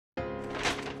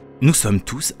Nous sommes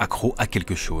tous accros à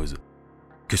quelque chose,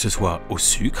 que ce soit au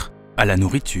sucre, à la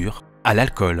nourriture, à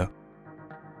l'alcool,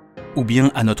 ou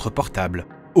bien à notre portable,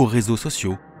 aux réseaux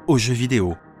sociaux, aux jeux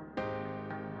vidéo.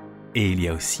 Et il y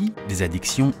a aussi des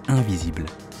addictions invisibles,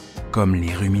 comme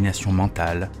les ruminations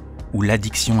mentales ou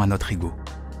l'addiction à notre ego.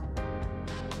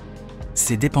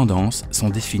 Ces dépendances sont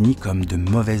définies comme de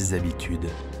mauvaises habitudes.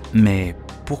 Mais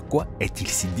pourquoi est-il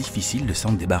si difficile de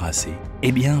s'en débarrasser?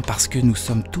 Eh bien parce que nous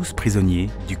sommes tous prisonniers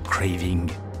du craving.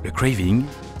 Le craving,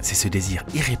 c'est ce désir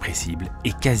irrépressible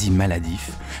et quasi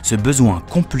maladif, ce besoin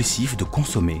compulsif de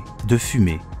consommer, de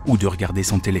fumer ou de regarder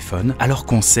son téléphone alors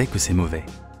qu'on sait que c'est mauvais.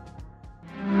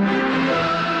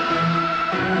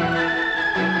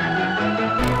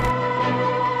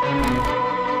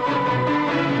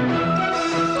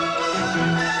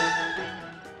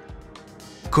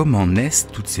 Comment naissent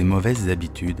toutes ces mauvaises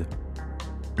habitudes?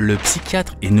 Le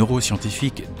psychiatre et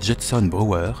neuroscientifique Judson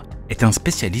Brewer est un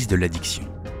spécialiste de l'addiction.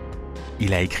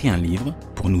 Il a écrit un livre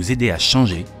pour nous aider à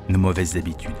changer nos mauvaises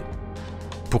habitudes.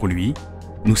 Pour lui,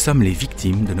 nous sommes les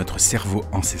victimes de notre cerveau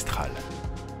ancestral.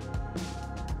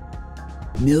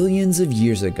 Millions of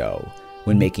years ago,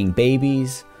 when making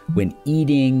babies, when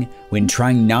eating, when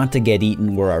trying not to get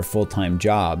eaten were our full-time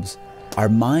jobs, our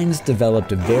minds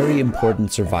developed a very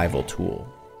important survival tool.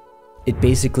 It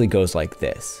basically goes like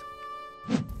this.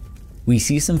 We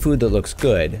see some food that looks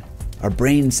good, our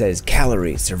brain says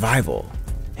calories, survival,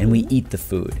 and we eat the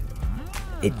food.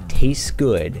 It tastes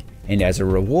good, and as a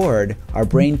reward, our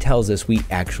brain tells us we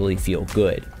actually feel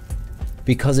good.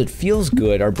 Because it feels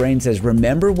good, our brain says,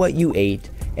 remember what you ate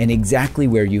and exactly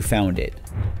where you found it.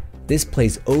 This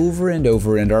plays over and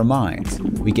over in our minds.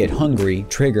 We get hungry,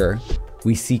 trigger,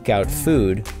 we seek out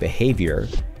food, behavior,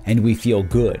 and we feel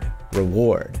good,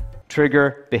 reward.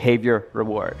 Trigger, behavior,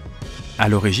 reward. À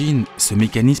l'origine, ce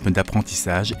mécanisme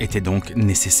d'apprentissage était donc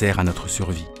nécessaire à notre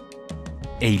survie.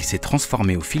 Et il s'est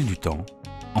transformé au fil du temps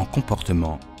en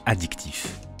comportement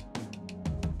addictif.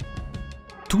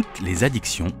 Toutes les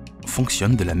addictions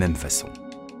fonctionnent de la même façon.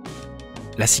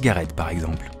 La cigarette, par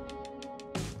exemple.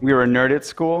 We were a nerd at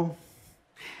school,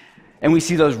 and we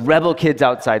see those rebel kids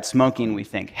outside smoking. We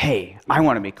think, hey, I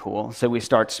want to be cool, so we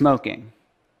start smoking.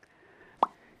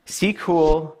 See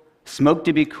cool, smoke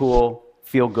to be cool,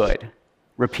 feel good.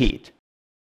 Repeat.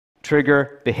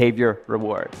 Trigger, behavior,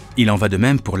 reward. Il en va de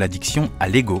même pour l'addiction à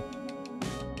l'ego.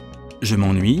 Je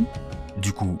m'ennuie,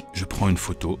 du coup je prends une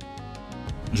photo,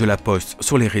 je la poste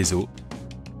sur les réseaux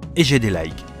et j'ai des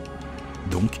likes.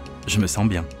 Donc je me sens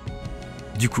bien.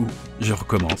 Du coup, je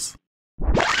recommence.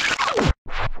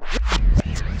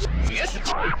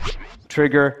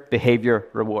 Trigger, behavior,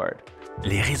 reward.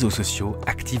 Les réseaux sociaux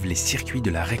activent les circuits de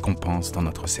la récompense dans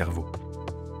notre cerveau.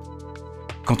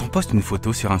 Quand on poste une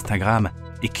photo sur Instagram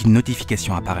et qu'une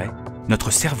notification apparaît,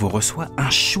 notre cerveau reçoit un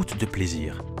shoot de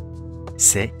plaisir.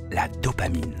 C'est la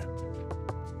dopamine.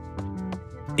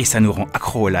 Et ça nous rend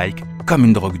accro au like comme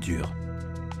une drogue dure.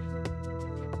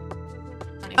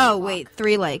 Oh, wait,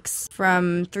 3 likes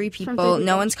from 3 people.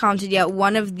 No one's commented yet.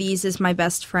 One of these is my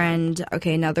best friend.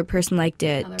 Okay, another person liked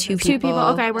it. Two people.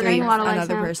 Okay, we're getting a lot of likes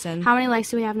another now. person. How many likes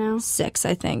do we have now? 6,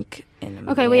 I think.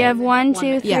 Okay, we have 1,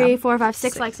 2, 3, Yeah. 4, 5,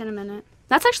 6 likes in a minute.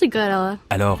 That's actually good, Ella.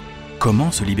 Alors,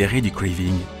 comment se libérer du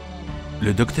craving?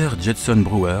 Le docteur Judson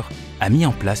Brewer a mis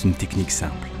en place une technique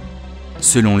simple.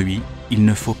 Selon lui, il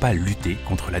ne faut pas lutter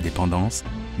contre la dépendance,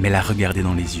 mais la regarder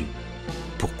dans les yeux,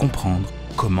 pour comprendre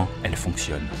comment elle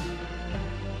fonctionne.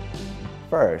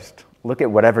 First, look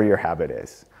at whatever your habit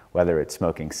is, whether it's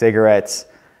smoking cigarettes,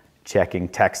 checking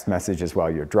text messages while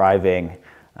you're driving,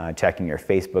 checking your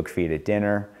Facebook feed at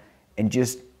dinner, and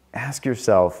just ask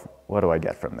yourself, what do I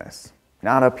get from this?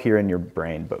 Not up here in your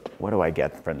brain, but what do I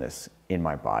get from this in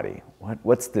my body?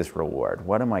 What's this reward?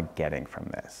 What am I getting from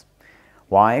this?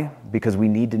 Why? Because we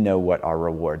need to know what our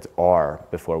rewards are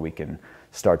before we can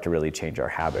start to really change our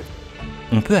habit.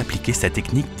 On peut appliquer sa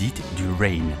technique dite du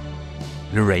RAIN.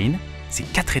 Le RAIN, c'est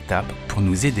 4 étapes pour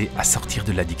nous aider à sortir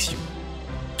de l'addiction.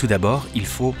 Tout d'abord, il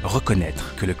faut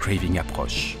reconnaître que le craving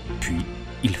approche. Puis,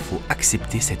 il faut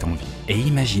accepter cette envie et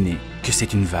imaginer que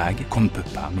c'est une vague qu'on ne peut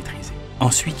pas maîtriser.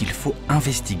 Ensuite, il faut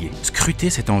investiguer, scruter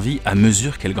cette envie à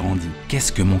mesure qu'elle grandit.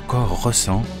 Qu'est-ce que mon corps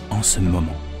ressent en ce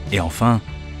moment? Et enfin,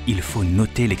 il faut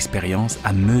noter l'expérience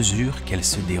à mesure qu'elle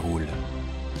se déroule.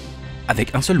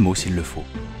 Avec un seul mot s'il le faut,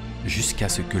 jusqu'à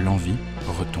ce que l'envie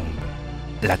retombe.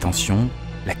 L'attention,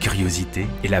 la curiosité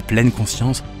et la pleine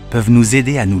conscience peuvent nous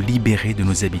aider à nous libérer de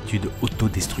nos habitudes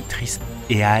autodestructrices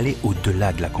et à aller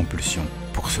au-delà de la compulsion,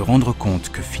 pour se rendre compte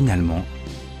que finalement,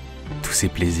 tous ces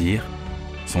plaisirs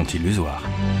sont illusoires.